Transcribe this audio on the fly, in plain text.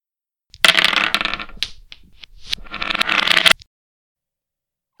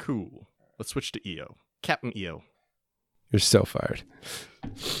Cool. Let's switch to EO. Captain EO. You're so fired.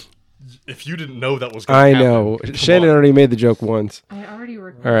 If you didn't know that was going to happen. I know. come Shannon on. already made the joke once. I already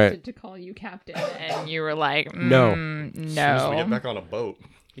requested right. to call you captain, and you were like, No. As soon as we get no. back on a boat.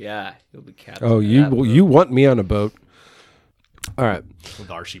 Yeah, you'll be captain. Oh, of that you boat. want me on a boat? All right.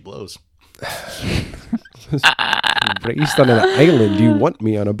 There she blows. Raised on an island, you want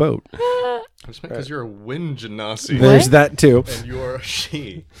me on a boat? Just because you're a wind genasi. There's that too. And you're a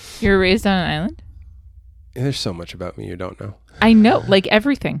she. You were raised on an island? There's so much about me you don't know. I know, like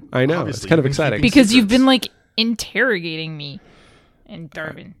everything. I know. Obviously, it's kind of you've been exciting. keeping- Because you've been secrets. like interrogating me and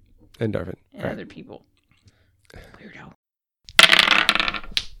Darvin And Darvin. and All right. other people. Weirdo.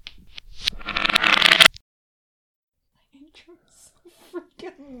 My intro's so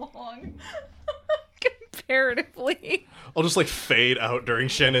freaking long. Comparatively. I'll just like fade out during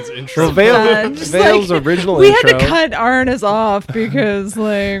Shannon's intro. Well, Vale's like, original we intro. had to cut Arnis off because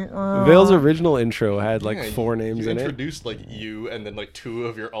like Vale's original intro had like Yeah, 4 names you in it. introduced like you and then like 2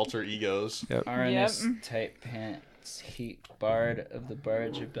 of your alter egos. Yep. Arnis, Yep. Tight Pants, Heat Bard of the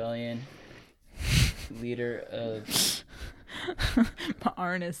Bards Rebellion, leader of...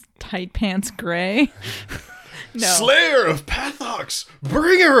 Arnis Tight Pants Gray. No. Slayer of Pathox,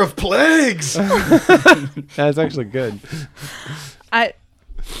 bringer of plagues. That's actually good.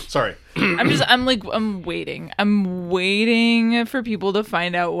 Sorry. I'm waiting. I'm waiting for people to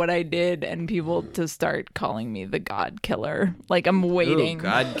find out what I did and people to start calling me the God Killer. Like, I'm waiting. Ooh,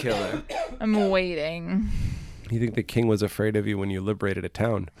 God Killer. I'm waiting. You think the king was afraid of you when you liberated a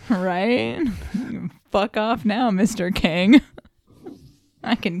town? Right? Fuck off now, Mr. King.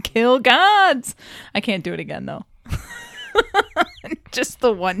 I can kill gods. I can't do it again, though. Just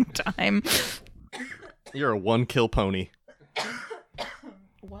the one time. You're a 1-kill pony.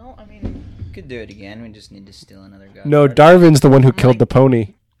 Well, I mean, You could do it again. We just need to steal another God. No, Bard. Darvin's the one who killed the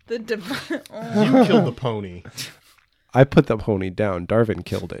pony. the You killed the pony. I put the pony down. Darvin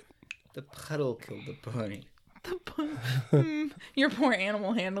killed it. The puddle killed the pony. Your poor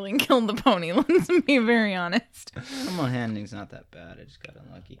animal handling killed the pony. Let's be very honest. Animal handling's not that bad. I just got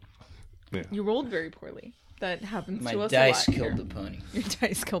unlucky. You rolled very poorly. That happens My to us dice a lot killed here. the pony. Your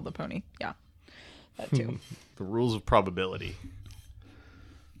dice killed the pony. Yeah, that too. The rules of probability.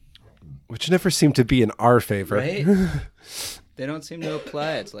 Which never seemed to be in our favor. Right? They don't seem to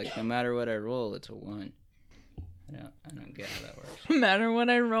apply. It's like no matter what I roll, it's a 1. I don't get how that works. No matter what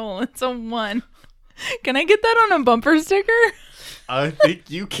I roll, it's a 1. Can I get that on a bumper sticker? I think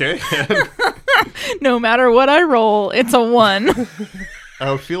you can. No matter what I roll, it's a 1.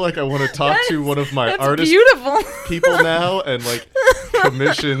 I feel like I want to talk to one of my That's artist beautiful. people now and like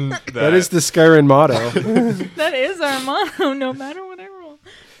commission that. That is the Skyrim motto. That is our motto. No matter what I roll.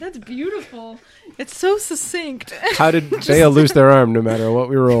 That's beautiful. It's so succinct. How did Vale lose their arm no matter what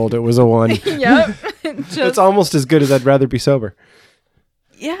we rolled? It was a 1. Yep. It's almost as good as I'd rather be sober.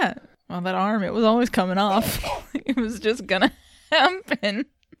 Yeah. Well, that arm, it was always coming off. It was just gonna happen.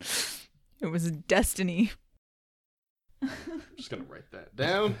 It was destiny. I'm just gonna write that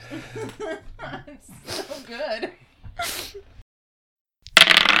down. It's so good.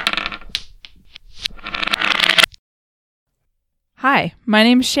 Hi, my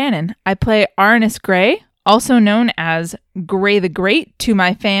name's Shannon. I play Arnis Gray, also known as Gray the Great to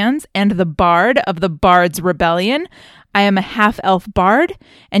my fans, and the Bard of the Bards Rebellion. I am a half-elf bard,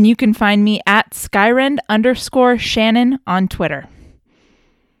 and you can find me at Skyrend_Shannon on Twitter.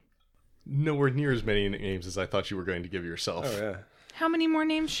 Nowhere near as many names as I thought you were going to give yourself. Oh, yeah. How many more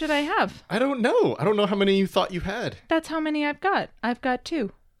names should I have? I don't know. I don't know how many you thought you had. That's how many I've got. I've got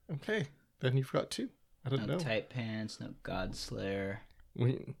 2. Okay. Then you've got 2. I don't No know. Tight Pants, no God Slayer.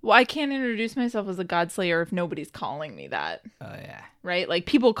 Well, I can't introduce myself as a Godslayer if nobody's calling me that, Oh, yeah. right? Like,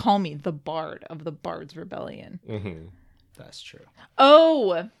 people call me the Bard of the Bards Rebellion. Mm-hmm. That's true.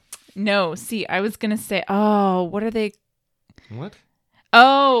 Oh, no. See, I was going to say, what are they? What?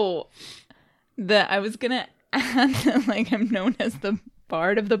 Oh, I was going to add that, like, I'm known as the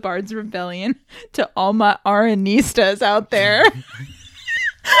Bard of the Bards Rebellion to all my Aranistas out there.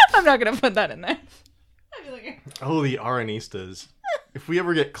 I'm not going to put that in there. I feel like Oh, the Aranistas. If we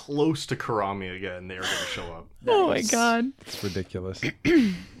ever get close to Karami again, they are going to show up. oh, my God. It's ridiculous. All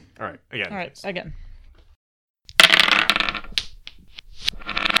right. Again. All right, again.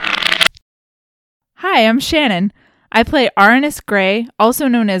 Hi, I'm Shannon. I play Arnis Gray, also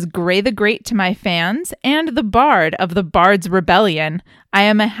known as Gray the Great to my fans, and the Bard of the Bards Rebellion. I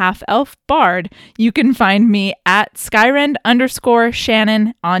am a half-elf bard. You can find me at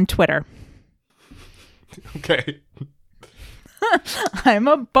Skyrend_Shannon on Twitter. Okay. I'm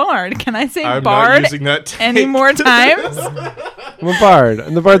a bard. Can I say I'm not bard using that any take. more times? I'm a bard.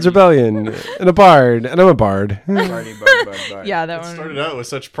 I'm the Bard's Rebellion. And a bard. And I'm a bard. Bardy, bard. Yeah, that It one. started out with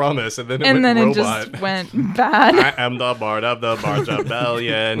such promise, and then it And went then robot. it just went bad. I am the Bard of the Bard's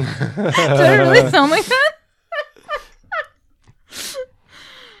Rebellion. Did it really sound like that?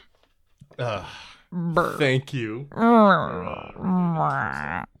 Thank you.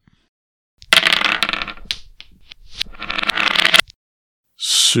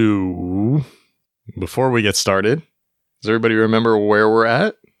 So, before we get started, does everybody remember where we're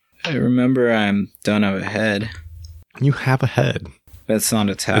at? I remember I don't have a head. You have a head. That's not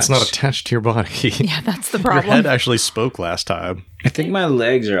attached. It's not attached to your body. Yeah, that's the Your problem. head actually spoke last time. I think my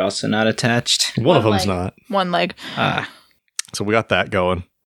legs are also not attached. One of One them's leg. not. One leg. So we got that going.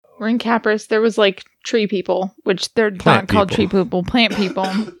 We're in Capris. There was like tree people, which they're Plant not called people. tree people, plant people.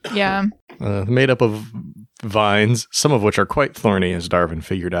 Yeah. Made up of vines, some of which are quite thorny, as Darwin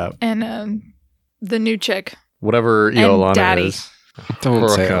figured out. And the new chick. Whatever Iolana Daddy. is. Don't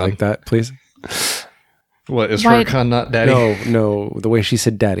say it Huracan. like that, please. What, is Why- Huracan not daddy? No. The way she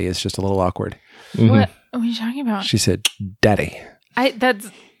said daddy is just a little awkward. Mhm. What are you talking about? She said daddy.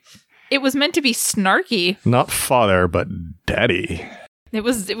 It was meant to be snarky. Not father, but daddy. It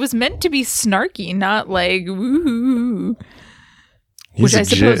was meant to be snarky, not like woohoo. Which He's I a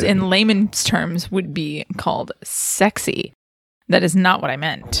suppose jinn. in layman's terms would be called sexy. That is not what I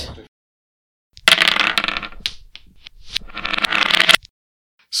meant.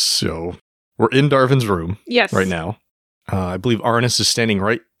 So, we're in Darvin's room Yes. right now. I believe Arnis is standing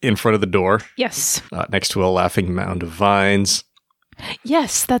right in front of the door, Yes. next to a laughing mound of vines.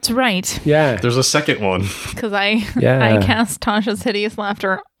 Yes, that's right. Yeah. There's a second one, Because I Yeah. cast Tasha's hideous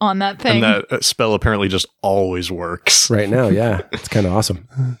laughter on that thing and that spell apparently just always works. Right now, yeah. It's kind of awesome.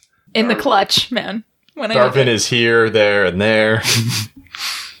 in the clutch, man. When Darvin is here, there, and there.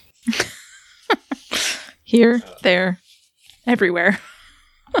 here, there, everywhere.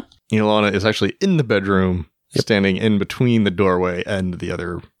 Iolana is actually in the bedroom, standing in between the doorway and the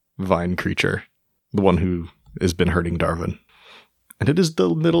other vine creature, the one who has been hurting Darvin. And it is the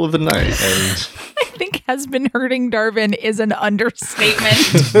middle of the night, and I think has been hurting Darvin is an understatement.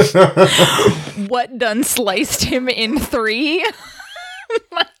 What done sliced him in 3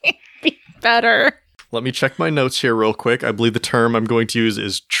 might be better. let me check my notes here real quick. I believe the term I'm going to use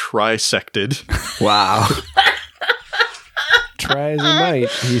is trisected. Wow. Try as he might,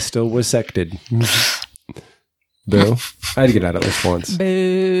 he still was sected. Boo. I had to get out at least once.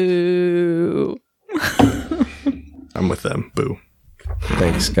 Boo. I'm with them. Boo.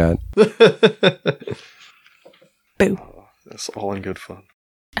 Thanks, Scott. Boo. That's all in good fun.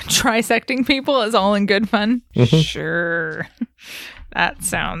 Trisecting people is all in good fun. Sure. That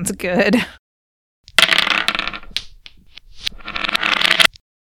sounds good.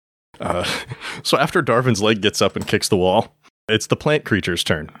 So after Darvin's leg gets up and kicks the wall, it's the plant creature's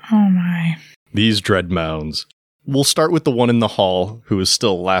turn. Oh my. These dread mounds. We'll start with the one in the hall who is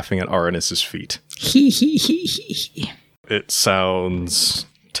still laughing at Aranis's feet. It sounds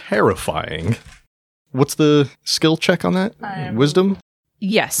terrifying. What's the skill check on that? Wisdom?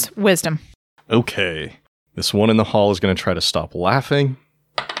 Yes, wisdom. Okay. This one in the hall is going to try to stop laughing.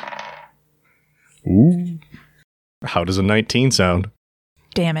 Ooh. How does a 19 sound?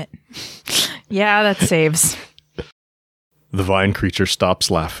 Damn it. Yeah, that saves. The vine creature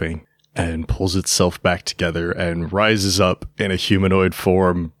stops laughing and pulls itself back together and rises up in a humanoid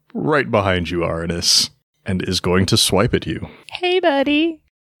form right behind you, Aranis, and is going to swipe at you. Hey, buddy.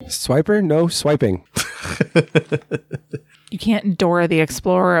 Swiper? No swiping. You can't Dora the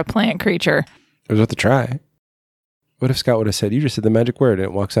Explorer a plant creature. It was worth a try. What if Scott would have said, you just said the magic word, and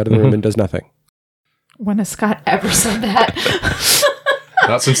it walks out of the room and does nothing? When has Scott ever said that?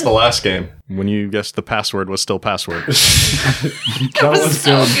 Not since the last game, when you guessed the password was still password. That was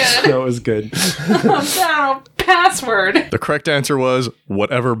so good. That was good. Oh, password. The correct answer was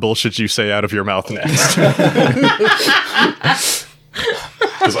whatever bullshit you say out of your mouth next.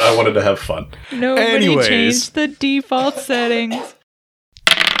 Because I wanted to have fun. Nobody Anyways. changed the default settings.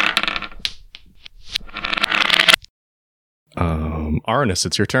 Aranis,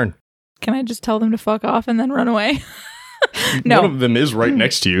 it's your turn. Can I just tell them to fuck off and then run away? No. One of them is right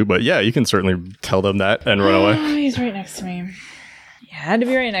next to you, but yeah, you can certainly tell them that and run away. Oh, he's right next to me. He had to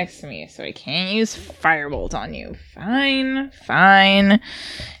be right next to me, so I can't use Firebolt on you. Fine.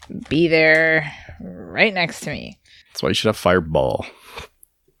 Be there right next to me. That's why you should have Fireball.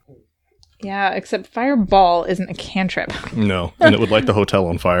 Yeah, except Fireball isn't a cantrip. No, and it would light the hotel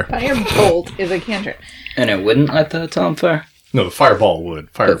on fire. Firebolt is a cantrip. And it wouldn't let the hotel on fire? No, the Fireball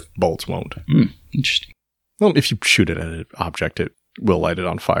would. Firebolts won't. Interesting. Well, if you shoot it at an object, it will light it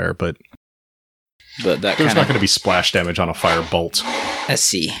on fire, but But that There's kind not of going to be splash damage on a fire bolt. let's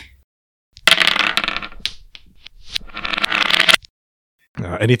see.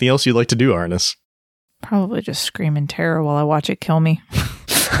 Anything else you'd like to do, Arnis? Probably just scream in terror while I watch it kill me.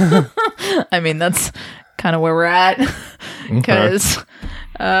 I mean, that's kind of where we're at. Because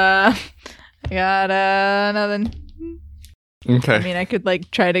I got nothing. Okay. I mean, I could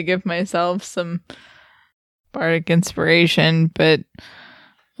like try to give myself some bardic inspiration, but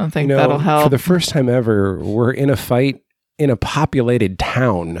I don't think that'll help. For the first time ever, we're in a fight in a populated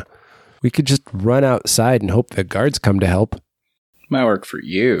town. We could just run outside and hope the guards come to help. Might work for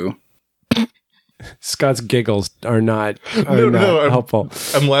you. Scott's giggles are not No, helpful.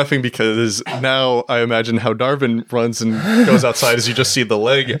 I'm laughing because now I imagine how Darvin runs and goes outside as you just see the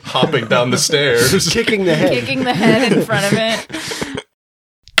leg hopping down the stairs. Kicking the head. Kicking the head in front of it.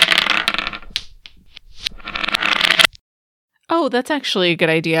 Oh, that's actually a good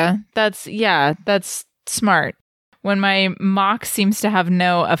idea. That's smart. When my mock seems to have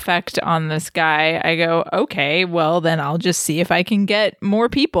no effect on this guy, I go, okay, well, then I'll just see if I can get more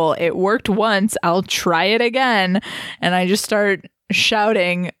people. It worked once. I'll try it again. And I just start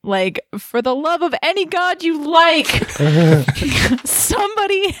shouting, like, for the love of any god you like,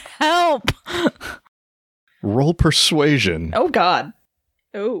 somebody help. Roll persuasion. Oh, God.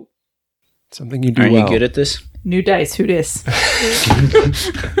 Oh. Something you do Are well. you good at this? New dice. Who dis?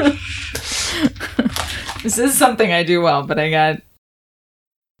 This is something I do well, but I got...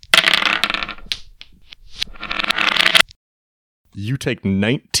 You take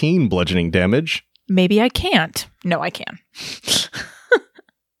 19 bludgeoning damage. Maybe I can't. No, I can.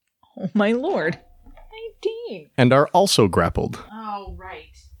 Oh, my lord. 19. And are also grappled. Oh,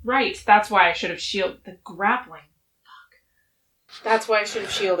 right. Right. That's why I should have shielded the grappling. Fuck. That's why I should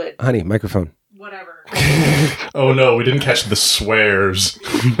have shielded. Honey, microphone. Whatever. Oh no, we didn't catch the swears.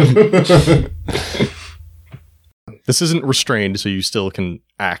 This isn't restrained, so you still can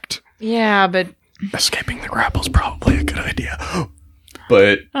act. Yeah, but... Escaping the grapple's probably a good idea.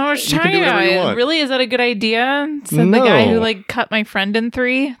 But I was you can talking do whatever about you it. want. Really, is that a good idea? Said the guy who, No. like, cut my friend in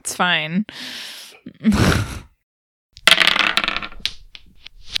 3? It's fine.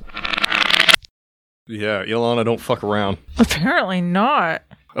 Yeah, Ilana, don't fuck around. Apparently not.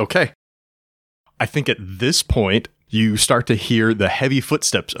 Okay. I think at this point, you start to hear the heavy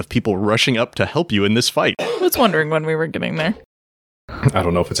footsteps of people rushing up to help you in this fight. I was wondering when we were getting there. I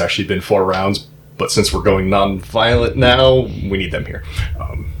don't know if it's actually been 4 rounds, but since we're going non-violent now, we need them here.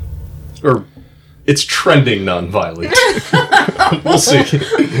 Or it's trending non-violent. We'll see.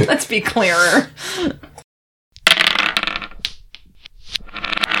 Let's be clearer.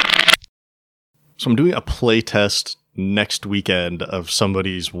 So I'm doing a play test next weekend of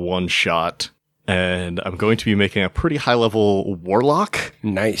somebody's one shot, and I'm going to be making a pretty high-level warlock.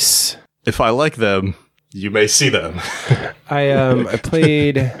 Nice. If I like them, you may see them. I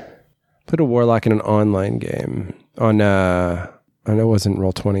played a warlock in an online game on I know it wasn't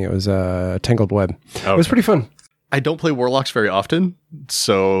Roll20, it was Tangled Web. It was pretty fun. I don't play warlocks very often,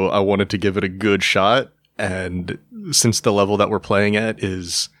 so I wanted to give it a good shot. And since the level that we're playing at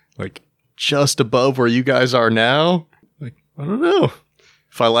is like just above where you guys are now, like, I don't know.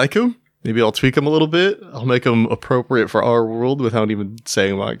 If I like them, maybe I'll tweak them a little bit. I'll make them appropriate for our world without even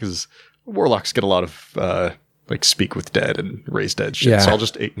saying why, because warlocks get a lot of like speak with dead and raise dead shit. Yeah. So I'll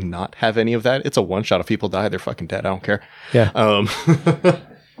just not have any of that. It's a one shot. If people die, they're fucking dead. I don't care. Yeah.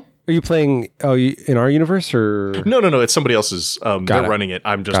 Are you playing in our universe or? No. It's somebody else's. They're running it.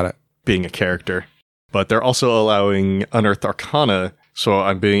 I'm just being a character. But they're also allowing Unearthed Arcana, so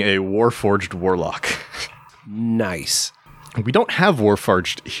I'm being a Warforged Warlock. Nice. We don't have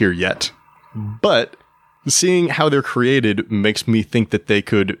Warforged here yet, but seeing how they're created makes me think that they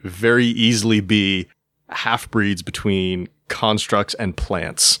could very easily be half-breeds between constructs and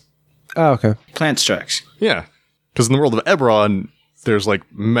plants. Oh, okay. Plant structs. Yeah, because in the world of Eberron, there's like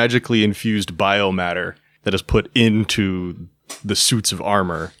magically infused biomatter that is put into the suits of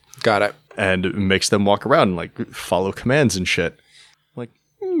armor. Got it. And makes them walk around and like follow commands and shit. Like,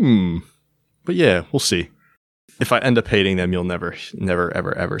 But yeah, we'll see. If I end up hating them, you'll never,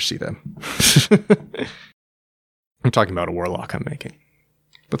 ever see them. I'm talking about a warlock I'm making.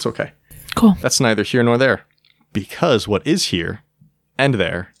 That's okay. Cool. That's neither here nor there. Because what is here, and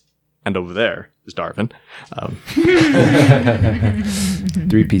there, and over there is Darvin.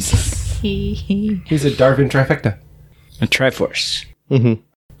 3 pieces. He's a Darvin trifecta. A Triforce. Mm-hmm.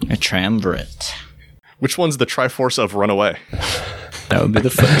 A Triumvirate. Which one's the Triforce of Runaway? That would be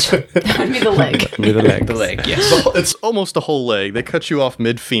the foot. That would be the leg. With the legs. The leg, yes. It's almost a whole leg. They cut you off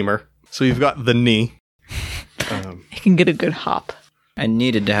mid-femur. So you've got the knee. I can get a good hop. I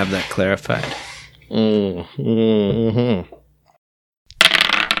needed to have that clarified. Mm-hmm.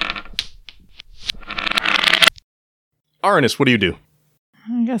 Arnis, what do you do?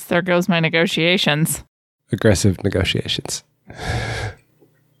 I guess there goes my negotiations. Aggressive negotiations.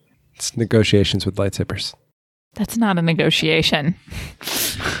 It's negotiations with lightsabers. That's not a negotiation.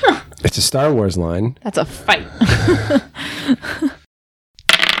 It's a Star Wars line. That's a fight.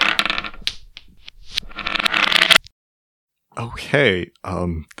 Okay,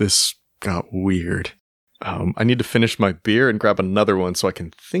 this got weird. I need to finish my beer and grab another one so I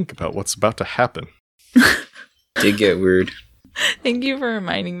can think about what's about to happen. Did get weird. Thank you for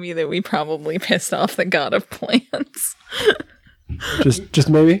reminding me that we probably pissed off the god of plants. Just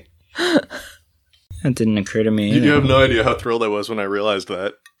maybe? That didn't occur to me. You have no idea how thrilled I was when I realized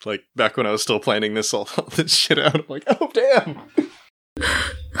that. Like, back when I was still planning all this shit out, I'm like, oh, damn!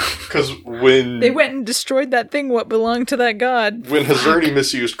 Because when... They went and destroyed that thing what belonged to that god. When Hazerni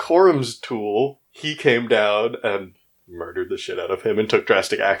misused Korum's tool, he came down and murdered the shit out of him and took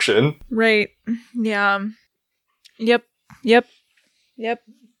drastic action. Right. Yeah. Yep.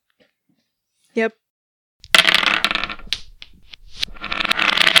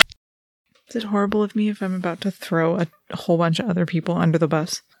 Is it horrible of me if I'm about to throw a whole bunch of other people under the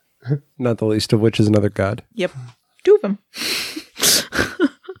bus? Not the least of which is another god. Yep. 2 of them.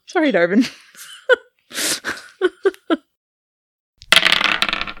 Sorry, Darvin.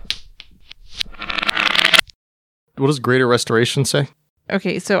 What does Greater Restoration say?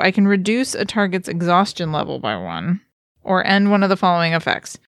 Okay, so I can reduce a target's exhaustion level by 1, or end one of the following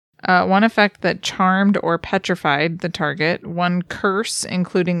effects. 1 effect that charmed or petrified the target. 1 curse,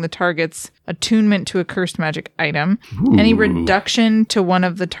 including the target's attunement to a cursed magic item. Ooh. Any reduction to one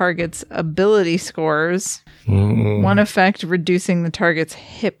of the target's ability scores. 1 effect reducing the target's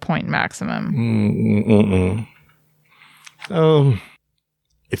hit point maximum.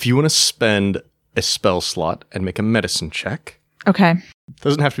 If you want to spend a spell slot and make a medicine check, Okay.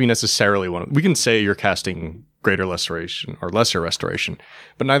 doesn't have to be necessarily one. We can say you're casting Greater Restoration or Lesser Restoration,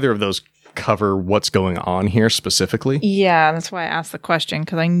 but neither of those cover what's going on here specifically. Yeah, that's why I asked the question,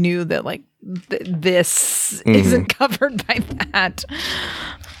 because I knew that like this isn't covered by that.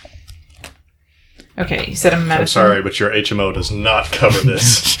 Okay, you said a medicine. I'm sorry, but your HMO does not cover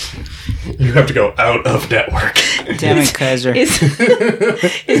this. You have to go out of network. Damn it, Kaiser. Is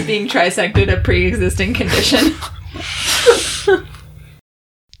being trisected a pre-existing condition?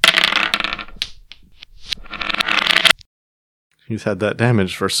 He's had that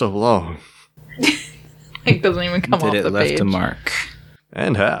damage for so long. It doesn't even come off Did the it left page. a mark?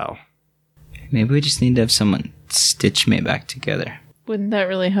 And how? Maybe we just need to have someone stitch me back together. Wouldn't that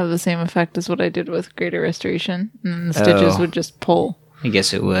really have the same effect as what I did with Greater Restoration? And the stitches would just pull, I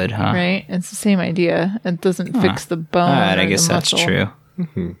guess it would, huh? right? It's the same idea. It doesn't fix the bone. Alright, I or guess the that's muscle. true.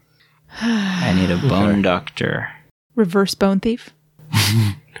 Mm-hmm. I need a bone doctor. Reverse bone thief?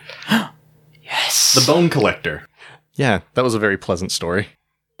 Yes. The Bone Collector. Yeah, that was a very pleasant story.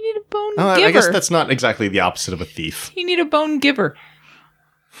 You need a bone Oh, giver. I guess that's not exactly the opposite of a thief. You need a bone giver.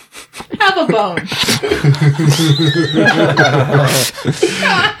 Have a bone. God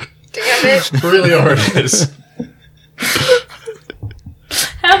damn it. Really hard it is.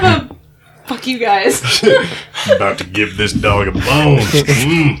 Have a... Fuck you guys. I'm about to give this dog a bone.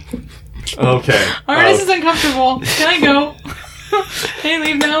 Okay. Alright, this is uncomfortable. Can I go? Hey,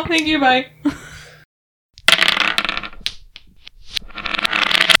 leave now. Thank you, bye.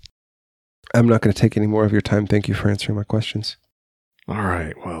 I'm not going to take any more of your time. Thank you for answering my questions. All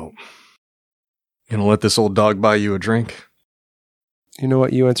right, well, you gonna let this old dog buy you a drink? You know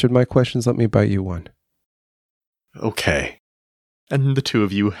what? You answered my questions. Let me buy you one. Okay. And the two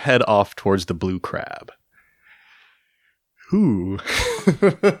of you head off towards the Blue Crab. Ooh.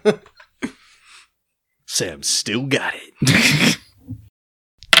 Sam still got it.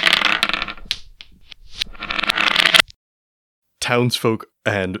 Townsfolk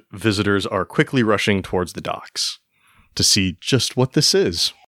and visitors are quickly rushing towards the docks to see just what this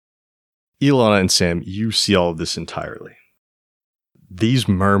is. Ilana and Sam, you see all of this entirely. These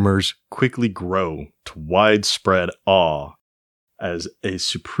murmurs quickly grow to widespread awe as a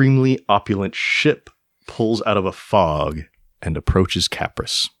supremely opulent ship pulls out of a fog and approaches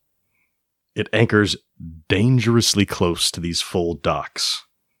Capris. It anchors dangerously close to these full docks.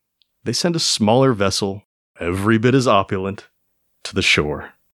 They send a smaller vessel, every bit as opulent, to the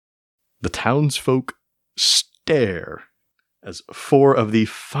shore. The townsfolk stare as 4 of the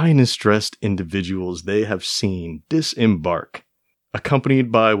finest dressed individuals they have seen disembark,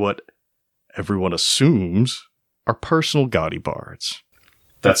 accompanied by what everyone assumes are personal gaudy bards.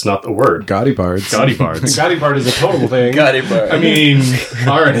 That's not the word. Gaudy bards. Gaudy bards. Gaudy bard is a total thing. Got it, bro. I mean,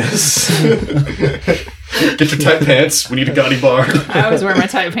 Arnis. Get your tight pants. We need a gaudy bard. I always wear my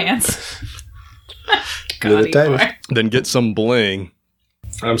tight pants. You're the Gaudy tightest. bar. Then get some bling.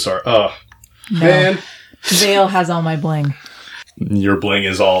 I'm sorry. No. Man. Vale has all my bling. Your bling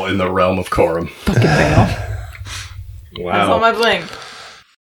is all in the realm of Corum. Fucking Vale. That's all Wow. my bling.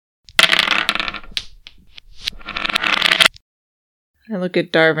 I look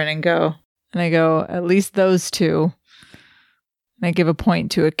at Darvin and I go, at least those two. And I give a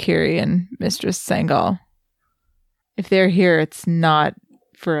point to Akiri and Mistress Sangal. If they're here, it's not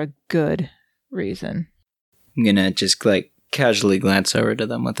for a good reason. I'm gonna just like casually glance over to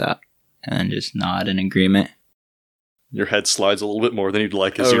them with that and just nod in agreement. Your head slides a little bit more than you'd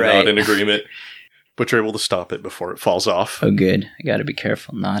like as Oh, you right. nod in agreement. But you're able to stop it before it falls off. Oh, good. I gotta be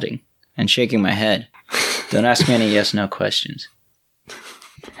careful nodding and shaking my head. Don't ask me any yes/no questions.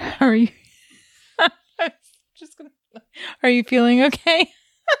 Are you? Are you feeling okay?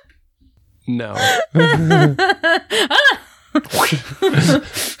 No. I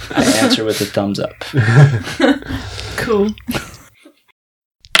answer with a thumbs up. Cool.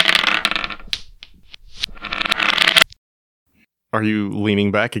 Are you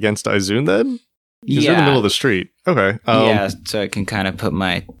leaning back against Izun then? Because you're in the middle of the street. Okay. Yeah, so I can kind of put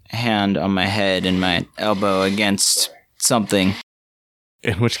my hand on my head and my elbow against something.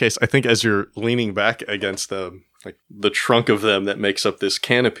 In which case, I think as you're leaning back against the trunk of them that makes up this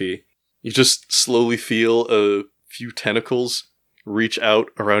canopy, you just slowly feel a few tentacles reach out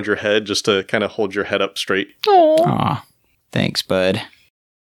around your head just to kind of hold your head up straight. Oh. Aw, thanks, bud.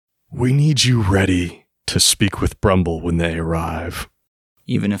 We need you ready to speak with Brumble when they arrive.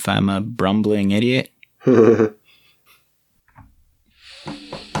 Even if I'm a brumbling idiot. I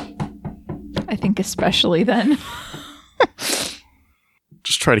think especially then.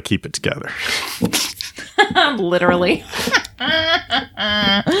 Just try to keep it together. Literally.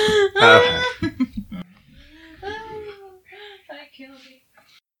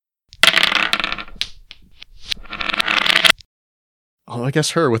 Oh, I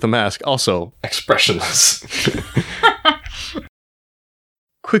guess her with a mask, also expressionless.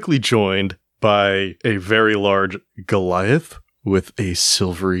 Quickly joined by a very large Goliath with a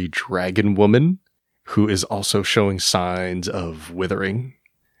silvery dragon woman who is also showing signs of withering.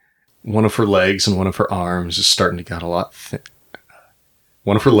 One of her legs and one of her arms is starting to get a lot thin.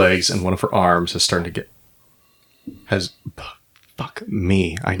 One of her legs and one of her arms is starting to get... Fuck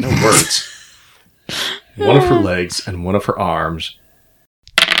me, I know words. One of her legs and one of her arms...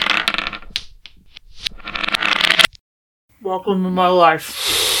 Welcome to my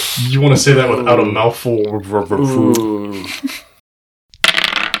life. You want to say that without a mouthful of food? Ooh.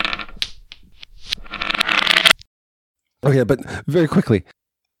 Okay, but very quickly,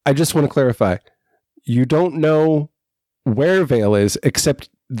 I just want to clarify. You don't know where Vale is, except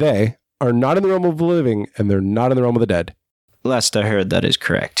they are not in the realm of the living, and they're not in the realm of the dead. Last I heard, that is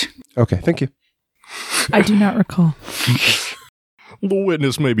correct. Okay, thank you. I do not recall. The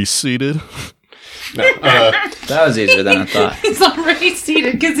witness may be seated. No, That was easier than I thought. He's already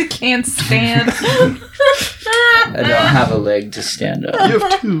seated because he can't stand. I don't have a leg to stand up. you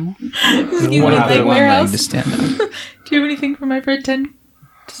have two. Excuse me, One like leg warehouse. to stand up. Do you have anything for my friend 10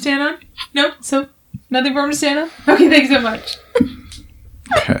 to stand on? No? So, nothing for him to stand on? Okay, thanks so much.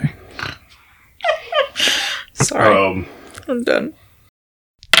 Okay. Sorry. I'm done.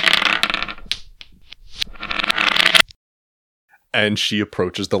 And she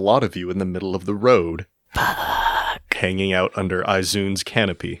approaches the lot of you in the middle of the road, hanging out under Izun's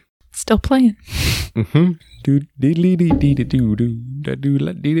canopy. Still playing. Mm-hmm. I'm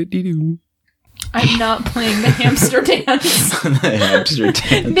I'm not playing the hamster dance. The hamster dance.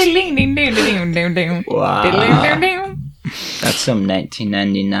 Ding-ding-ding-ding-ding-ding-ding. Wow. Ding-ding-ding-ding. That's some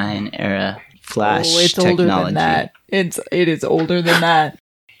 1999 era flash Oh, it's technology. older than that. It is older than that.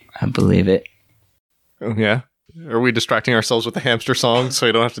 I believe it. Oh, yeah? Are we distracting ourselves with the hamster song so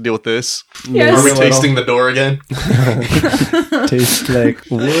we don't have to deal with this? Yes. Are we tasting the door again? Tastes like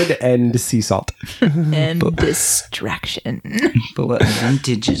wood and sea salt. And distraction. But what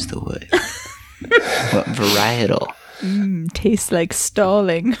vintage is the wood? What varietal? Tastes like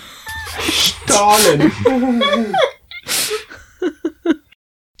stalling. Darling.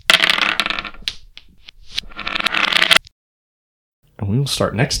 And we will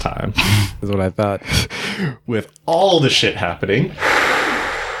start next time That's what I thought. with all the shit happening.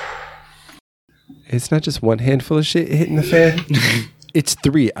 It's not just one handful of shit hitting the fan. It's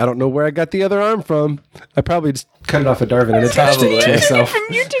three. I don't know where I got the other arm from. I probably just cut it off of Darvin and attached it to myself.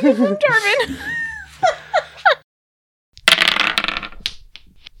 You took it from Darvin.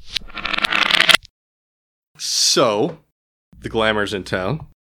 So, the Glamour's in town.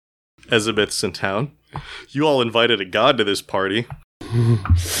 Elizabeth's in town. You all invited a god to this party.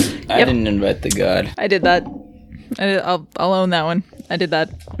 I didn't invite the god. I did that. I'll own that one. I did that.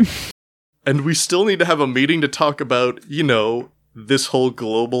 And we still need to have a meeting to talk about, this whole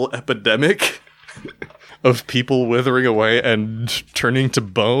global epidemic of people withering away and turning to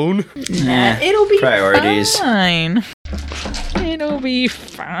bone. Nah, It'll be priorities. fine. It'll be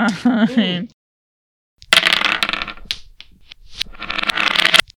fine.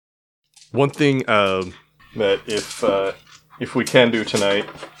 One thing that if we can do tonight,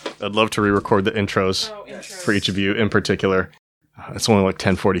 I'd love to re-record the intros for each of you in particular. It's only like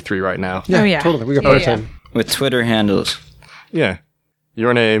 10:43 right now. Oh, yeah. Totally. We got Yeah, plenty yeah. of time. With Twitter handles. Yeah.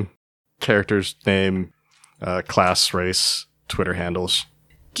 Your name, character's name, class, race, Twitter handles.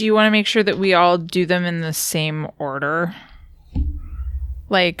 Do you want to make sure that we all do them in the same order?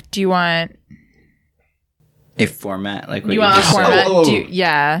 Like, do you want... A format like what You you want a just said. format? Oh.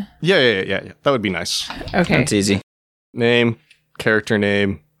 Yeah. Yeah. That would be nice. Okay. That's easy. Name, character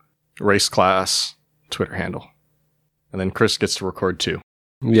name, race, class, Twitter handle. And then Chris gets to record too.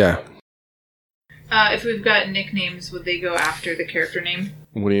 Yeah. If we've got nicknames, would they go after the character name?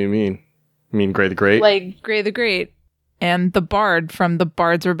 What do you mean? You mean Gray the Great? Like Gray the Great and the Bard from the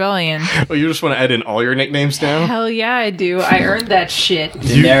Bard's Rebellion. Oh, you just want to add in all your nicknames now? Hell yeah, I do. I earned that shit.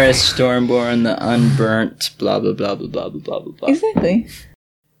 Daenerys Stormborn, the Unburnt, blah, blah, blah, blah, blah, blah, blah, blah. Exactly.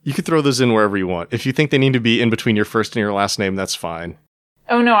 You could throw those in wherever you want. If you think they need to be in between your first and your last name, that's fine.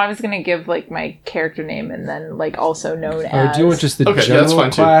 Oh no, I was gonna give like my character name and then like also known Or as. do you want just the Okay, yeah, that's general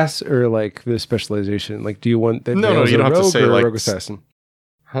fine, too. class or like the specialization? Like, do you want that? No, Vale's you a don't have to rogue say, or a like, rogue assassin.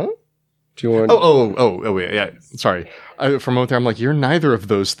 Huh? Do you want? Oh, yeah. Sorry. For a moment there, I'm like, you're neither of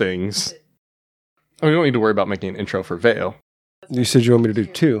those things. Oh, you don't need to worry about making an intro for Vale. You said you want me to do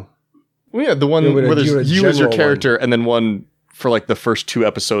two. Well, yeah, the one You would where do a there's you as your general character, and then one for like the first 2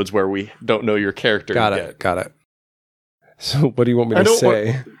 episodes where we don't know your character Got yet. it. Got it. So, what do you want me I to don't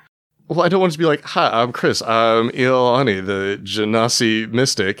say? Well, I don't want to be like, hi, I'm Chris. I'm Iolani, the Genasi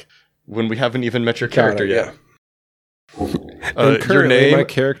mystic, when we haven't even met your character Got it, yet. And Your currently, name, my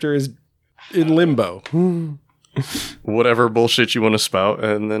character is in limbo. whatever bullshit you want to spout,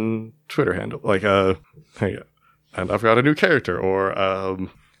 and then Twitter handle. Like, hey, and I've got a new character, or,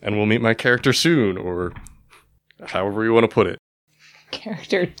 and we'll meet my character soon, or however you want to put it.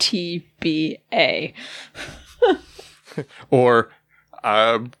 Character TBA. Or,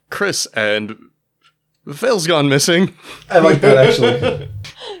 Chris, and Vale's gone missing. I like that actually.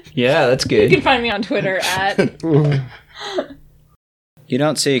 Yeah, that's You good. can find me on Twitter at. You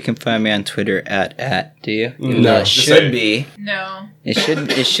don't say you can find me on Twitter at, do you? Even No, though it just should say it. be. No.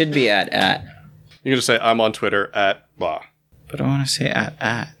 It should be at. You can just say, I'm on Twitter at blah. But I want to say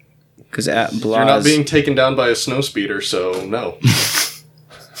at. Because at blah. You're not being taken down by a snow speeder, so no.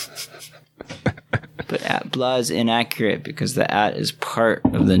 But at blah is inaccurate because the at is part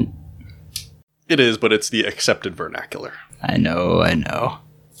of the. It is, but it's the accepted vernacular. I know.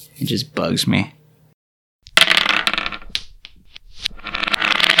 It just bugs me.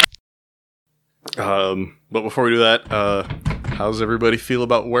 But before we do that, how's everybody feel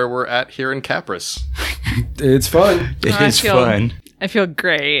about where we're at here in Capris? It's fun. It I is feel- fun. I feel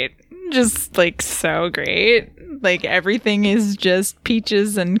great. Just like so great. Like everything is just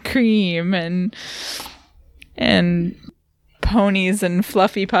peaches and cream and ponies and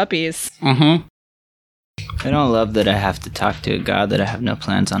fluffy puppies. Mm-hmm. I don't love that I have to talk to a god that I have no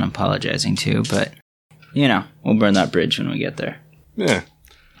plans on apologizing to, but, we'll burn that bridge when we get there. Yeah.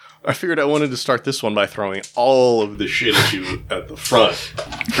 I figured I wanted to start this one by throwing all of the shit at you at the front.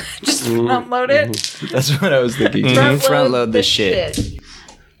 Just front load it. That's what I was thinking. Front load the shit.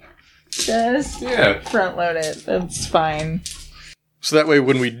 Just Yeah. front load it. That's fine. So that way,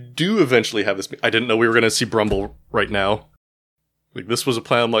 when we do eventually have this, I didn't know we were going to see Brumble right now. Like, this was a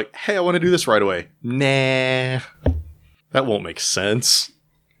plan. I'm like, hey, I want to do this right away. Nah. That won't make sense.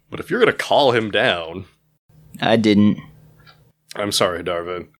 But if you're going to call him down, I didn't. I'm sorry,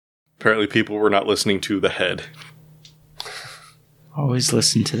 Darvin. Apparently people were not listening to the head. Always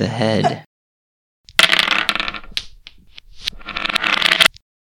listen to the head.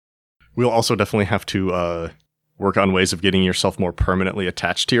 We'll also definitely have to work on ways of getting yourself more permanently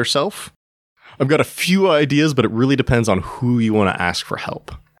attached to yourself. I've got a few ideas, but it really depends on who you want to ask for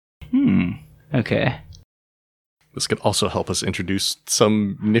help. Okay. This could also help us introduce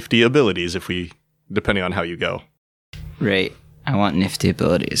some nifty abilities depending on how you go. Right. I want nifty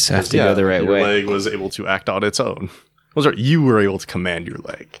abilities, so I have to go the right your way. leg was able to act on its own. Well, sorry, you were able to command your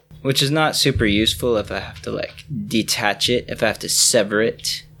leg. Which is not super useful if I have to, detach it, if I have to sever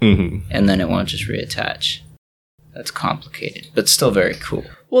it, Mm-hmm. and then it won't just reattach. That's complicated, but still very cool.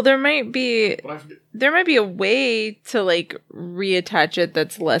 Well, there might be a way to like reattach it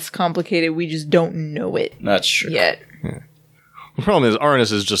that's less complicated. We just don't know it That's true. yet, The problem is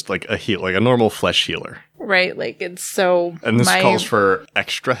Arnis is just like a heal, like a normal flesh healer. right? Like it's so. And this calls for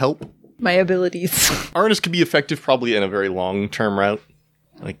extra help. my abilities. Arnis could be effective probably in a very long-term route.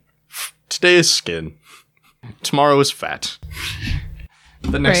 Like, today is skin. Tomorrow is fat.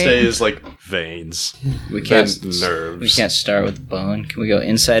 The next Right. day is like veins. We can't Then nerves. We can't start with bone. Can we go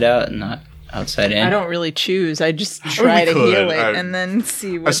inside out and not outside in? I don't really choose. I just try to could. heal it and then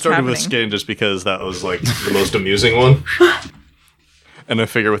see I what's started happening. with skin just because that was like the most amusing one. And I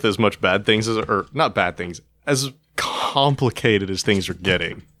figure with as much bad things as, or not bad things, as complicated as things are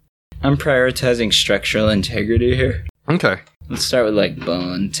getting. I'm prioritizing structural integrity here. Okay. Let's start with like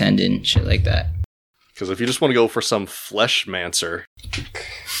bone, tendon, shit like that. Because if you just want to go for some flesh mancer,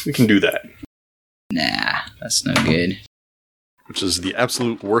 we can do that. Nah, that's no good. Which is the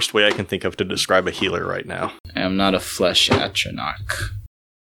absolute worst way I can think of to describe a healer right now. I am not a flesh atronach.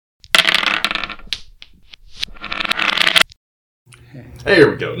 Hey,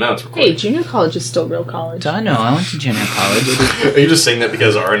 here we go. Now it's recording. Hey, junior college is still real college. I know, I went to junior college. Are you just saying that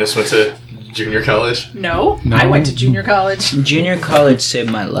because Arnis went to junior college? No, I went to junior college. Junior college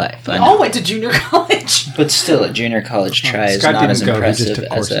saved my life. I We know. all went to junior college. But still, a junior college try is Scott not didn't as go, he just impressive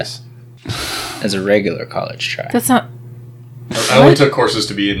took as courses. a regular college try. That's not. I only took courses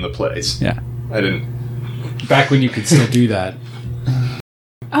to be in the plays. Yeah. I didn't. Back when you could still do that.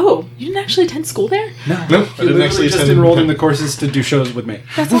 Oh, you didn't actually attend school there? No, I you didn't literally actually just attend- enrolled in the courses to do shows with me.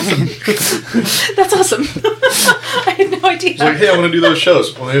 That's awesome. That's awesome. I had no idea. It's like, hey, I want to do those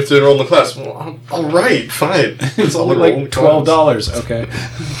shows. Well, I have to enroll in the class. Well, all right, fine. It's only like $12. Okay.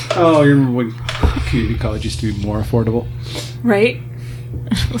 Oh, you remember when community college used to be more affordable? Right?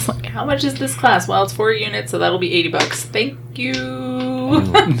 I was like, how much is this class? Well, it's 4 units, so that'll be $80. Thank you.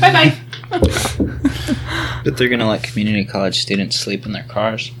 Bye-bye. But they're gonna let community college students sleep in their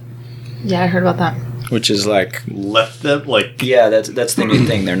cars. Yeah, I heard about that. Which is like... Left them, like... Yeah, that's the new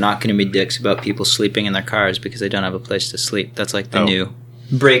thing. They're not gonna be dicks about people sleeping in their cars because they don't have a place to sleep. That's like the new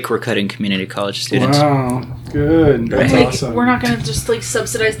break we're cutting community college students. Wow. Good. That's Like, awesome. we're not going to just, like,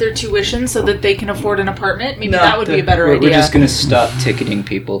 subsidize their tuition so that they can afford an apartment? Maybe that would be a better we're idea. just gonna stop ticketing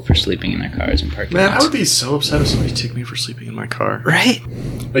people for sleeping in their cars and parking Man, I lots. would be so upset if somebody took me for sleeping in my car. Right?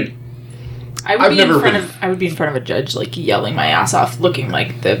 Like, I would I've be in never front been- of I would be in front of a judge, like yelling my ass off, looking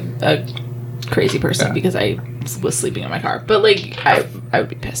like a crazy person because I was sleeping in my car. But like I would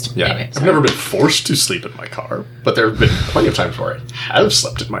be pissed. yeah. Anyway, I've sorry. never been forced to sleep in my car, but there have been plenty of times where I have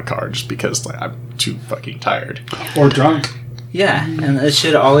slept in my car just because like, I'm too fucking tired. Or drunk. Yeah, and it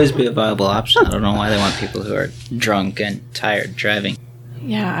should always be a viable option. I don't know why they want people who are drunk and tired driving.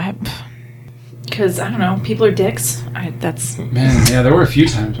 Yeah, because I don't know, people are dicks. That's Man, yeah, there were a few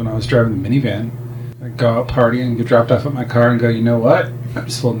times when I was driving the minivan. I'd go out partying and get dropped off at my car and go, you know what? I'm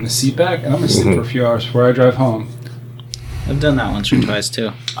just folding the seat back and I'm going to sleep for a few hours before I drive home. I've done that once or twice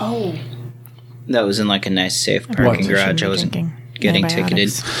too. oh, That was in like a nice safe parking garage. I wasn't getting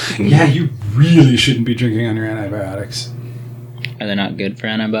ticketed. Yeah, you really shouldn't be drinking on your antibiotics. Are they not good for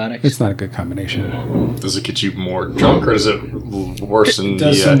antibiotics? It's not a good combination. Does it get you more drunk or does it worsen It the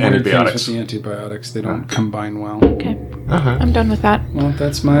does some weird things antibiotics? with the antibiotics. They don't combine well. Okay, I'm done with that. Well,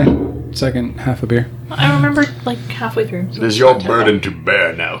 that's my second half a beer. I remember like halfway through. It is your burden to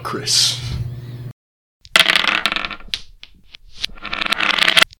bear now, Chris.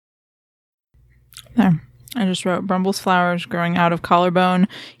 There. I just wrote Brumble's flowers growing out of collarbone.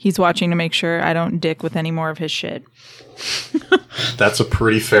 He's watching to make sure I don't dick with any more of his shit. That's a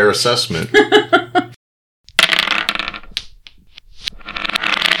pretty fair assessment.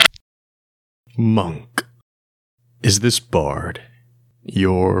 Monk, is this bard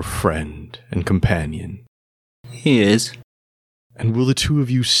your friend and companion? He is. And will the two of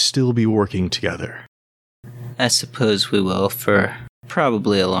you still be working together? I suppose we will for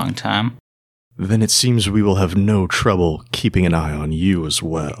probably a long time. Then it seems we will have no trouble keeping an eye on you as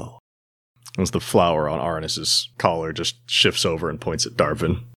well. As the flower on Arnis's collar just shifts over and points at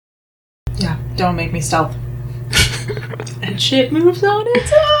Darvin. Yeah, don't make me stealth. And shit moves on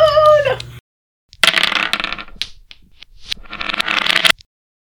its own.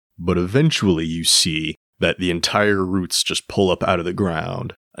 But eventually you see that the entire roots just pull up out of the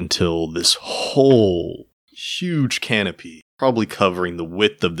ground until this whole huge canopy, probably covering the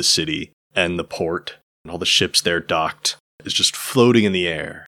width of the city and the port and all the ships there docked, is just floating in the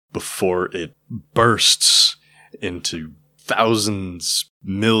air before it bursts into thousands,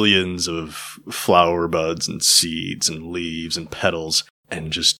 millions of flower buds and seeds and leaves and petals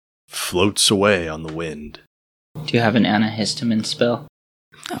and just floats away on the wind. Do you have an antihistamine spell?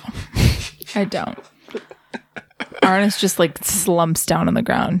 I don't. Arnis just like slumps down on the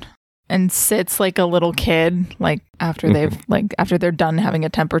ground and sits like a little kid, like after they're done having a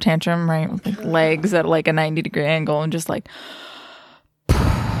temper tantrum, right? With like legs at like a 90-degree angle and just like.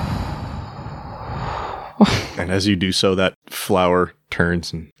 And as you do so, that flower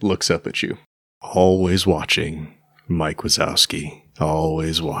turns and looks up at you. Always watching, Mike Wazowski.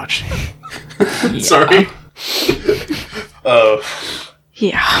 Always watching. Sorry.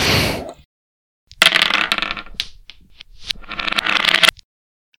 Yeah.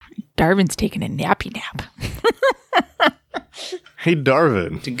 Darvin's taking a nappy nap. Hey,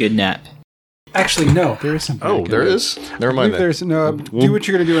 Darvin. It's a good nap. Actually, no. There is something. Oh, there is? Never mind then. There's no. Do what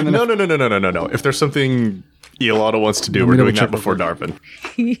you're gonna do in the. No. If there's something Iolata wants to do, we're doing that before Darvin.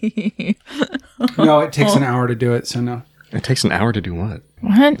 No, it takes an hour to do it. So no. It takes an hour to do what?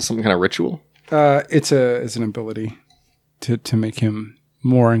 What? Some kind of ritual? It's an ability to make him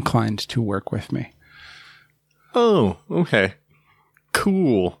more inclined to work with me. Oh, okay.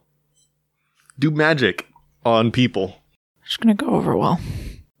 Cool. Do magic on people. It's gonna go over well.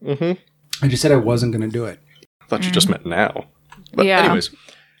 Mm-hmm. I just said I wasn't going to do it. I thought you just meant now. But Yeah. anyways,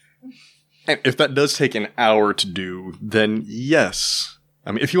 and if that does take an hour to do, then yes.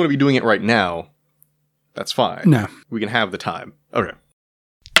 I mean, if you want to be doing it right now, that's fine. No. We can have the time. Okay.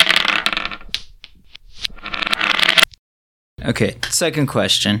 Okay, second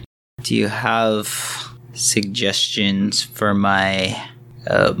question. Do you have suggestions for my,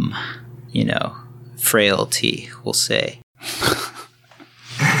 frailty, we'll say?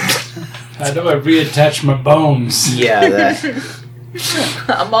 How do I reattach my bones? Yeah, that.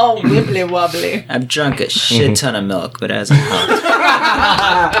 I'm all wibbly wobbly. I've drunk a shit ton of milk, but it hasn't helped.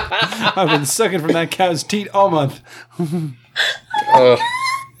 I've been sucking from that cow's teat all month.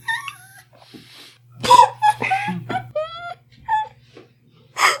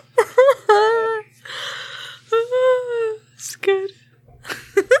 It's good.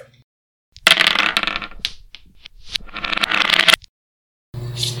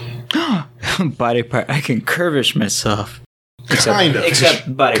 Body part, I can curvish myself. Kind of.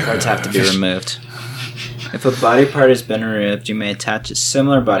 Except body parts have to be removed. If a body part has been removed, you may attach a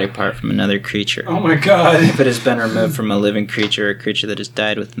similar body part from another creature. Oh my god. If it has been removed from a living creature or a creature that has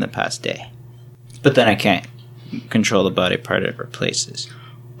died within the past day. But then I can't control the body part it replaces.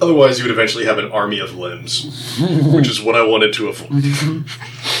 Otherwise, you would eventually have an army of limbs, which is what I wanted to avoid.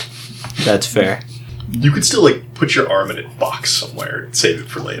 That's fair. You could still, put your arm in a box somewhere and save it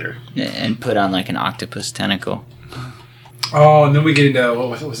for later. And put on, an octopus tentacle. Oh, and then we get into,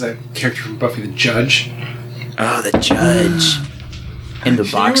 what was that character from Buffy, the Judge? Oh, the judge. In the You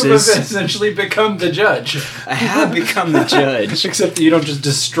have boxes. essentially become the judge. I have become the judge. Except that you don't just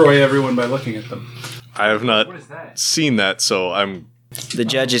destroy everyone by looking at them. I have not What is that? seen that, so I'm... The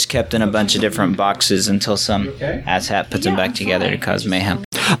judge is kept in a bunch of different boxes until some okay? asshat puts them back together to cause mayhem.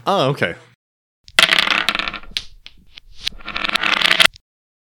 Oh, okay.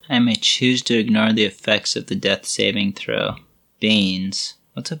 I may choose to ignore the effects of the death saving throw. Banes.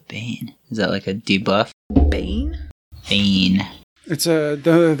 What's a bane? Is that like a debuff? Bane? Bane. It's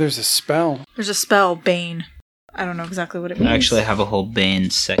there's a spell. There's a spell, Bane. I don't know exactly what it means. I actually have a whole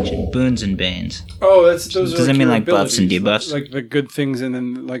Banes section. Boons and Banes. Oh, those Does are that mean your like buffs and abilities. debuffs? Like the good things, and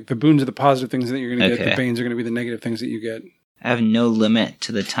then like the boons are the positive things that you're going to get. Okay. The banes are going to be the negative things that you get. I have no limit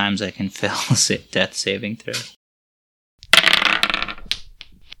to the times I can fail a death saving throw.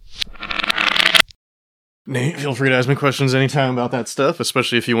 Nate, feel free to ask me questions anytime about that stuff,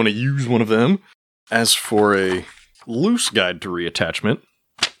 especially if you want to use one of them. As for a loose guide to reattachment,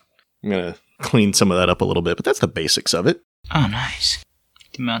 I'm going to clean some of that up a little bit, but that's the basics of it. Oh, nice.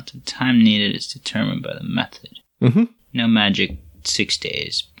 The amount of time needed is determined by the method. Mm-hmm. No magic, 6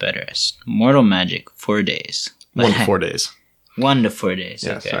 days. Better rest. Mortal magic, 4 days. 1 to 4 days. 1 to 4 days.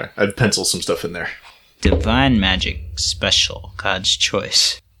 Yeah, okay. sorry. I'd pencil some stuff in there. Divine magic, special. God's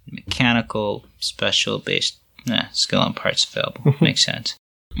choice. Mechanical, special, based. Skill and parts available. Makes sense.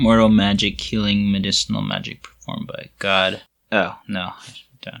 Mortal magic, healing, medicinal magic performed by God. Oh, no.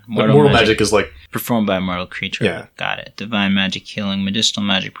 Done. Mortal magic is like... Performed by a mortal creature. Yeah. Got it. Divine magic, healing, medicinal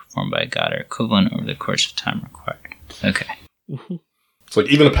magic performed by a god are equivalent over the course of time required. Okay. It's like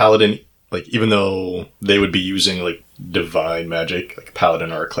even a paladin, like even though they would be using like divine magic, like a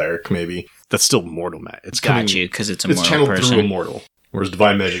paladin or a cleric maybe, that's still mortal magic. It's Got you, because it's a it's mortal channeled person. through a mortal. Whereas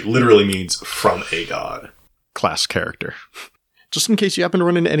divine magic literally means from a god. Class character. Just in case you happen to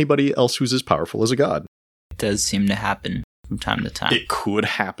run into anybody else who's as powerful as a god. It does seem to happen from time to time. It could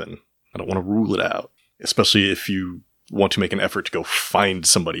happen. I don't want to rule it out. Especially if you want to make an effort to go find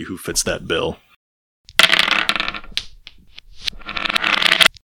somebody who fits that bill.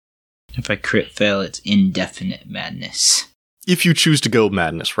 If I crit fail, it's indefinite madness. If you choose to go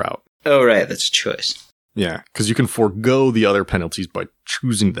madness route. Oh, right. That's a choice. Yeah, because you can forego the other penalties by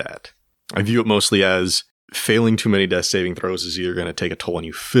choosing that. I view it mostly as failing too many death saving throws is either going to take a toll on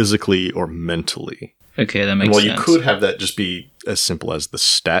you physically or mentally. Okay, that And makes while sense. you could have that just be as simple as the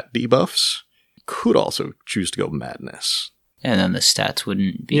stat debuffs, you could also choose to go madness. And then the stats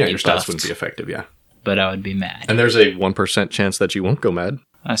wouldn't be Yeah, your debuffed, stats wouldn't be effective, yeah. but I would be mad. And there's a 1% chance that you won't go mad.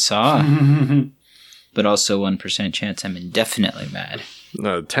 I saw. But also 1% chance I'm indefinitely mad.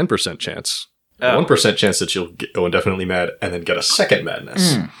 10% chance. Oh. 1% chance that you'll go indefinitely mad and then get a second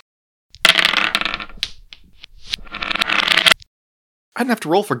madness. I didn't have to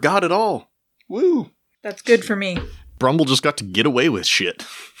roll for God at all. Woo! That's good for me. Brumble just got to get away with shit.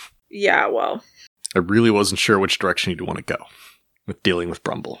 Yeah, well. I really wasn't sure which direction you'd want to go with dealing with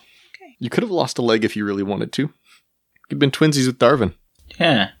Brumble. Okay. You could have lost a leg if you really wanted to. You'd been twinsies with Darvin.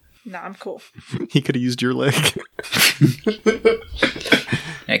 Yeah. No, I'm cool. He could have used your leg.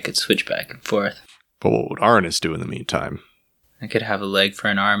 I could switch back and forth. But what would Arnis do in the meantime? I could have a leg for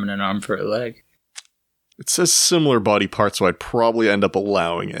an arm and an arm for a leg. It says similar body parts, so I'd probably end up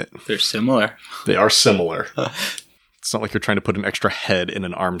allowing it. They're similar. They are similar. It's not like you're trying to put an extra head in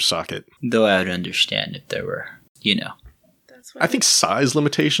an arm socket. Though I would understand if there were, you know, That's what I think size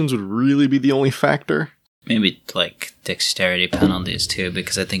limitations would really be the only factor. maybe like dexterity penalties too,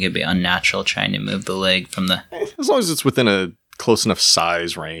 because I think it'd be unnatural trying to move the leg from the... As long as it's within a close enough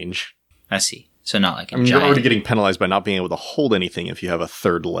size range. I see. So not like a I mean, you're giant... already getting penalized by not being able to hold anything if you have a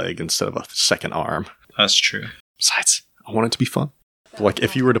third leg instead of a second arm. That's true. Besides, I want it to be fun. Like,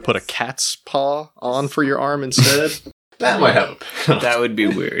 if you were to put a cat's paw on for your arm instead, that might have a penalty. That would be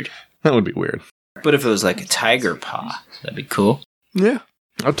weird. That would be weird. But if it was like a tiger paw, that'd be cool. Yeah.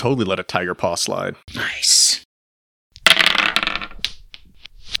 I'd totally let a tiger paw slide. Nice.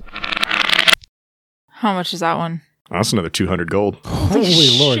 How much is that one? That's another 200 gold.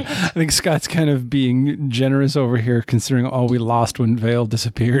 Holy Lord. I think Scott's kind of being generous over here considering all we lost when Vale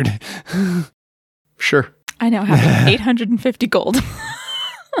disappeared. Sure. I now have 850 gold.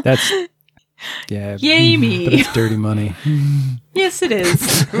 That's... Yeah. Yay me. But it's dirty money. Yes, it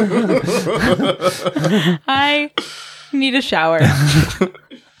is. I need a shower.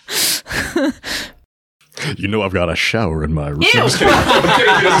 You know I've got a shower in my room. Ew. I'm just kidding. He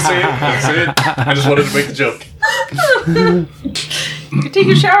doesn't say it. He doesn't say it. I just wanted to make the joke. You take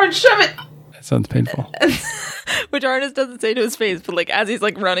your shower and shove it. That sounds painful. Which Arnis doesn't say to his face, but like as he's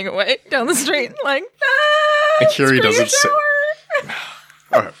like running away down the street, like, And Curie screw your doesn't say.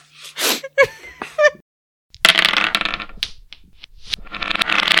 shower. Okay.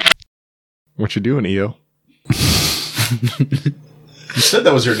 What you doing, EO? You said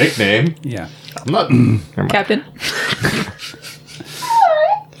that was your nickname. Yeah. I'm not. Never mind. Captain.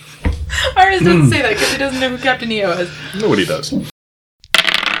 Arnis doesn't say that because he doesn't know who Captain EO is. Nobody does.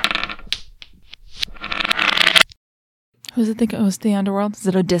 Who's it think it was the underworld? Is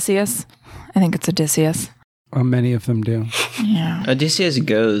it Odysseus? I think it's Odysseus. Many of them do. Yeah. Odysseus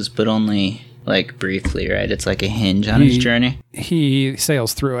goes, but only like briefly, right? It's like a hinge on his journey. He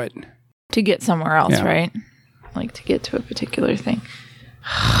sails through it. To get somewhere else, Yeah. right? Like to get to a particular thing.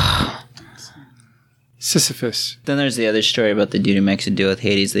 Sisyphus. Then there's the other story about the dude who makes a deal with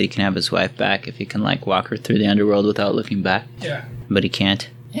Hades that he can have his wife back if he can like walk her through the underworld without looking back. Yeah. But he can't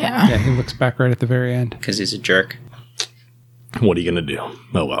Yeah. Yeah, he looks back right at the very end. because he's a jerk. What are you gonna do?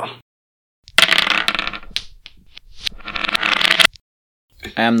 Oh well.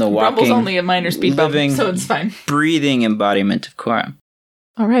 I am the Rumble's walking, only a minor speed bump, living- so it's fine. breathing embodiment of Quorum.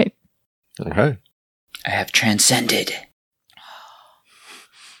 All right. Okay. I have transcended.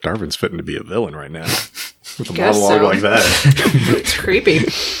 Darvin's fitting to be a villain right now. With a Guess monologue so. like that. It's creepy.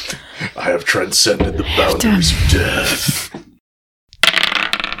 I have transcended the boundaries of death.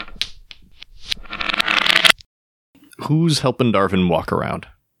 Who's helping Darvin walk around?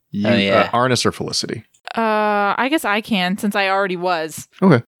 You, Oh, yeah. Arnis or Felicity? I guess I can since I already was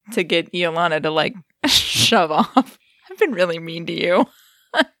Okay. to get Iolana to like shove off. I've been really mean to you.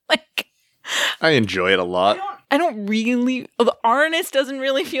 Like I enjoy it a lot. I don't really. The Arnis doesn't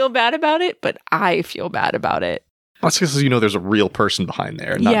really feel bad about it, but I feel bad about it. That's because you know there's a real person behind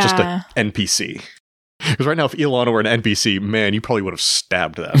there, not just Yeah. an NPC. Because right now, if Iolana were an NPC, man, you probably would have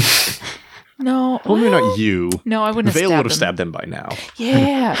stabbed them. No, Well, maybe well, not you. No, I wouldn't Vale have would have stabbed stabbed them by now. them.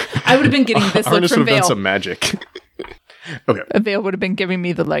 Yeah, I would have been getting this look Arnis from would have done Vale. some magic. Okay. Vale would have been giving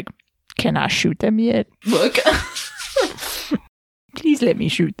me the like, can I shoot them yet? Look, please let me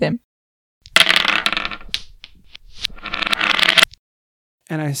shoot them.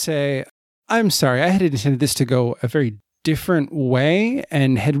 And I say, I'm sorry, I had intended this to go a very different way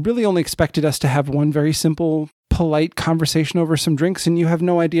and had really only expected us to have one very simple, polite conversation over some drinks, and you have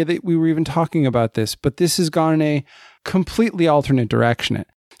no idea that we were even talking about this. But this has gone in a completely alternate direction.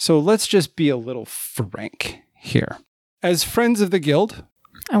 So let's just be a little frank here. As friends of the guild,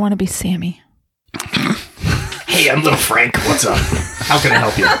 I want to be Sammy. Hey, I'm little Frank. What's up? How can I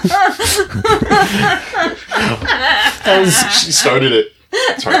help you? She started it.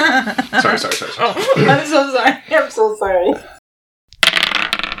 Sorry. I'm so sorry. I'm so sorry.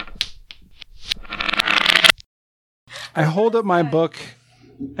 I hold up my book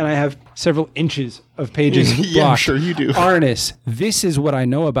and I have several inches of pages Yeah, I'm blocked. sure you do. Arnis, this is what I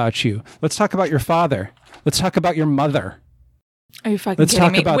know about you. Let's talk about your father. Let's talk about your mother. Are you fucking Let's kidding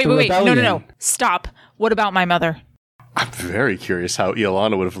talk me? about wait, the wait, wait. No, rebellion. no. Stop. What about my mother? I'm very curious how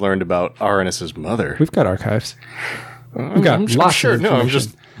Iolana would have learned about Aranis's mother. We've got archives. We've got lots sure. of No,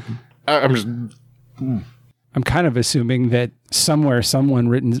 information. I'm just. I'm kind of assuming that somewhere someone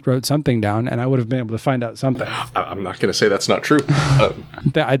wrote something down, and I would have been able to find out something. I'm not going to say that's not true.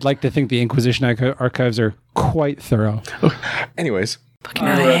 I'd like to think the Inquisition archives are quite thorough. Anyways, Fucking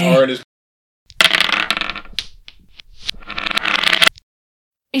Are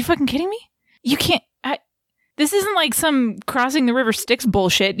you fucking kidding me? You can't. This isn't like some crossing the river Styx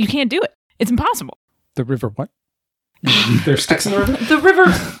bullshit. You can't do it. It's impossible. The river what? There's sticks in the river? The river.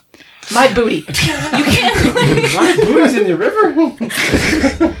 My booty. You can't. My booty's in the river?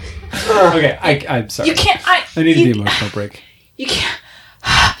 Okay, I'm sorry. You can't. I needed the emotional break. You can't.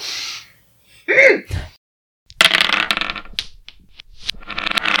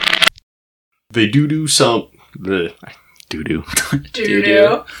 they do some. Doo-doo.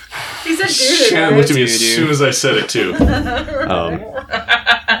 Doo-doo. He said doo-doo. Shannon looked at me as soon as I said it, too. I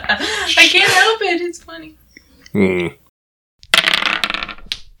can't help it. It's funny.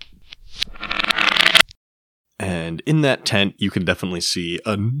 And in that tent, you can definitely see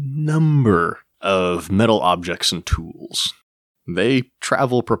a number of metal objects and tools. They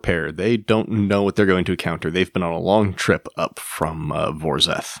travel prepared. They don't know what they're going to encounter. They've been on a long trip up from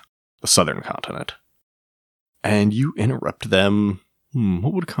Vorzeth, the southern continent. And you interrupt them.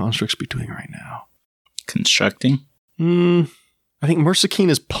 What would Constrix be doing right now? Constructing? I think Mersakine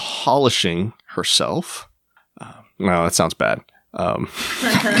is polishing herself. No, that sounds bad.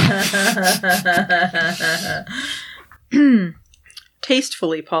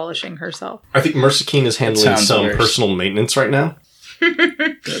 Tastefully polishing herself. I think Mersakine is handling sounds some worse. personal maintenance right now.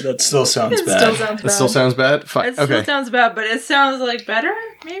 That still sounds It bad. still sounds bad. That still sounds bad? Fine. It still Okay. sounds bad, but it sounds like better?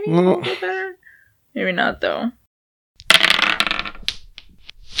 Maybe? A Well- little bit better? Maybe not, though.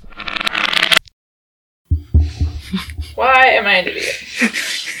 Why am I an idiot?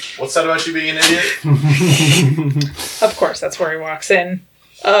 What's that about you being an idiot? Of course, that's where he walks in.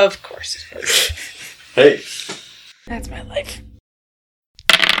 Of course. Hey. That's my life.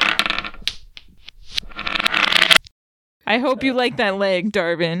 I hope you like that leg,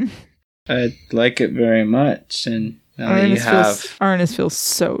 Darvin. I like it very much, and now that you have... Arnis feels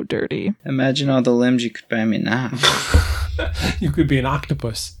so dirty. Imagine all the limbs you could buy me now. You could be an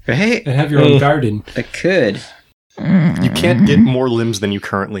octopus Right? and have your own garden. I could. You can't get more limbs than you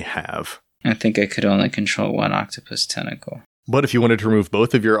currently have. I think I could only control one octopus tentacle. But if you wanted to remove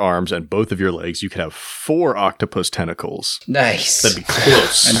both of your arms and both of your legs, you could have 4 octopus tentacles. Nice. That'd be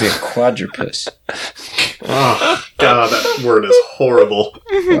close. I'd be a quadrupus. Oh, God, that word is horrible.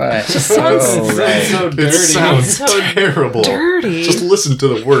 What? sounds- Oh, right. so It sounds So terrible. dirty. Just listen to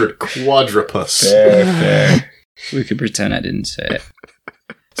the word quadrupus. Fair. We could pretend I didn't say it.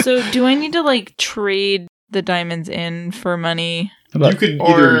 So, do I need to, like, trade the diamonds in for money? You could Or-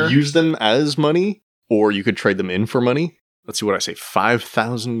 either use them as money, or you could trade them in for money. Let's see what I say,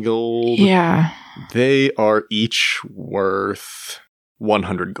 5,000 gold. Yeah. They are each worth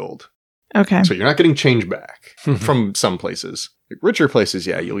 100 gold. Okay. So you're not getting change back from some places. Like richer places,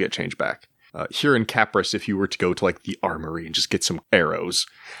 yeah, you'll get change back. Here in Capris, if you were to go to like the armory and just get some arrows,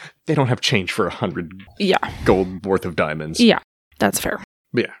 they don't have change for 100 Yeah. gold worth of diamonds. Yeah. That's fair.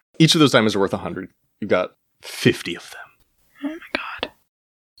 But yeah, each of those diamonds are worth 100. You've got 50 of them. Oh my god.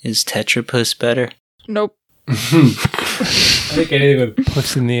 Is Tetrapus better? Nope. I think anything with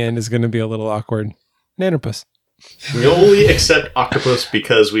puss in the end is going to be a little awkward. Nanopus. We only accept octopus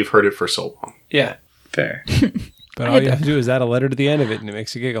because we've heard it for so long. Yeah. Fair. But I all had you to- have to do is add a letter to the end of it and it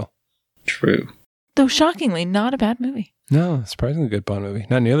makes you giggle. True. Though shockingly, not a bad movie. No, surprisingly good Bond movie.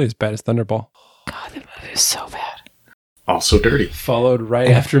 Not nearly as bad as Thunderball. God, that movie is so bad. Also dirty. Followed right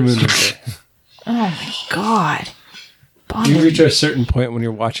after Moonraker. Oh my god. Bond You movie. reach a certain point when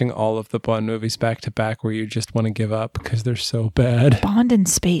you're watching all of the Bond movies back to back where you just want to give up because they're so bad. Bond in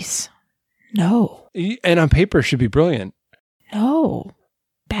space. No. And on paper should be brilliant. No.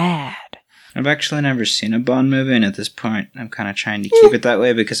 Bad. I've actually never seen a Bond movie, and at this point, I'm kind of trying to keep it that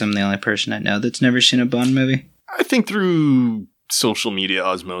way because I'm the only person I know that's never seen a Bond movie. I think through social media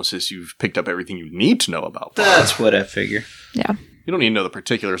osmosis, you've picked up everything you need to know about Bond. That's what I figure. Yeah. You don't need to know the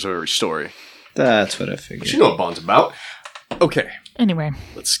particulars of every story. That's what I figure. But you know what Bond's about. Okay, Anyway.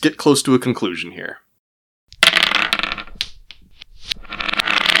 let's get close to a conclusion here.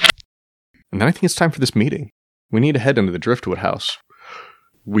 And then I think it's time for this meeting. We need to head into the Driftwood house.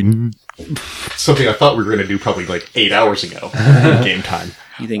 Something I thought we were going to do probably like 8 hours ago in game time.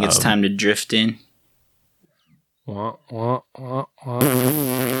 You think it's time to drift in? Wah, wah, wah,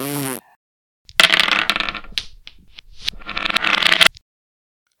 wah.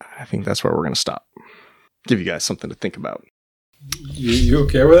 I think that's where we're going to stop. Give you guys something to think about. You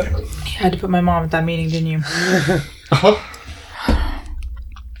okay with it? You had to put my mom at that meeting, didn't you?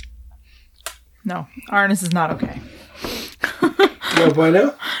 No. Arnis is not okay. No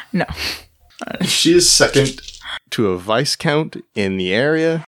bueno? No. She is second to a vice count in the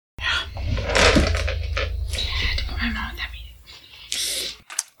area.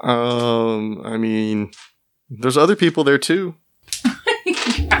 I mean, there's other people there too.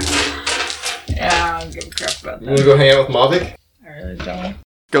 Yeah, I don't give a crap about You want to go hang out with Mavic? I really don't.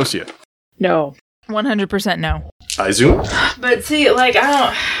 Gosia. No. 100% no. Aizu? But see, like,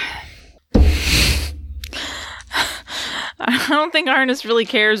 I don't think Arnis really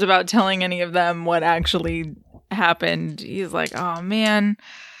cares about telling any of them what actually happened. He's like, oh man,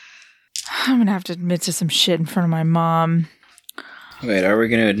 I'm gonna have to admit to some shit in front of my mom. Wait, are we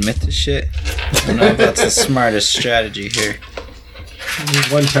going to admit to shit? I don't know if that's the smartest strategy here.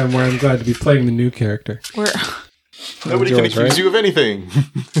 There's one time where I'm glad to be playing the new character. Nobody can accuse you of anything.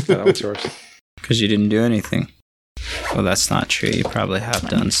 That was yours. Because you didn't do anything. Well, that's not true. You probably have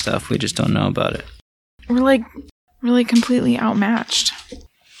done stuff. We just don't know about it. We're like really completely outmatched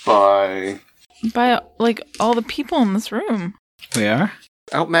By by like all the people in this room. We are?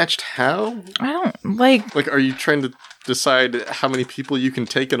 outmatched how? I don't like. Like, are you trying to decide how many people you can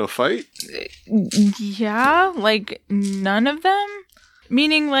take in a fight? Yeah, like none of them.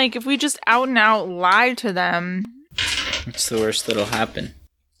 Meaning, like, if we just out and out lie to them, What's the worst that'll happen?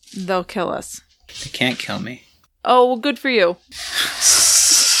 they'll kill us. They can't kill me. Oh, well, good for you.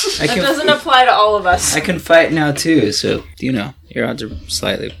 I That can, doesn't apply to all of us. I can fight now too, so, you know, your odds are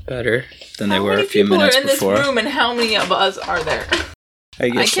slightly better than they were a few minutes How many people before. are in this room, and how many of us are there? I I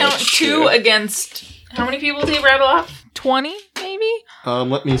guess count that's 2 true. against. How many people did he rattle off? 20, maybe?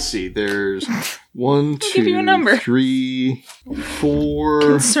 Let me see. There's 1, give you a number. 2, 3, 4,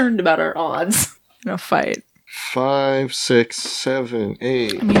 Concerned about our odds in a fight. 5, 6, 7,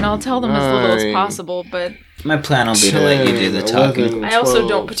 8. I mean, I'll tell them as little as 9, possible, but My plan will be to let you do the 10, talking. 11, I also 12,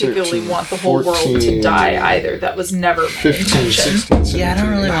 don't particularly 13, want the whole world 14, to die either. That was never my 15, intention. 16, 17, Yeah, I don't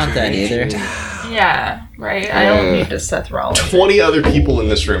really want that either. Yeah, right? I don't need to Seth Rollins. 20 other people in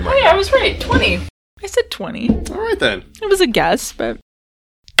this room Oh right yeah, I was right. 20. I said 20. now. All right, then. It was a guess, but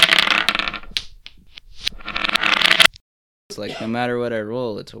It's like, no matter what I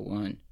roll, it's a 1.